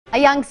A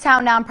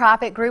Youngstown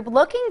nonprofit group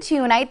looking to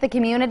unite the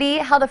community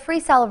held a free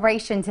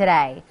celebration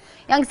today.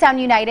 Youngstown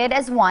United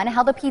as One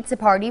held a pizza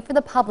party for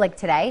the public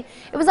today.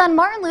 It was on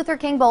Martin Luther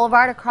King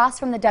Boulevard across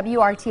from the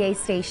WRTA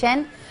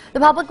station. The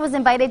public was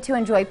invited to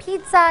enjoy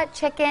pizza,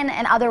 chicken,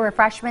 and other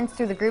refreshments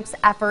through the group's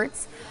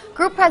efforts.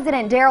 Group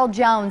President Daryl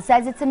Jones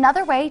says it's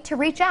another way to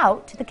reach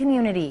out to the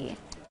community.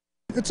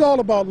 It's all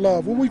about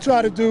love. What we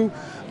try to do,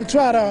 we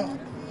try to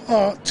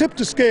tip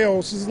the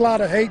scales. There's a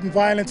lot of hate and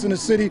violence in the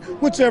city,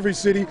 which every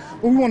city,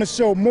 but we want to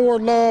show more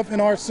love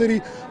in our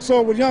city.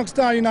 So with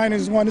Youngstown United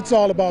as One, it's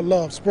all about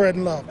love,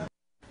 spreading love.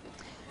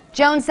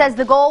 Jones says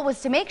the goal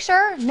was to make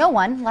sure no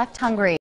one left hungry.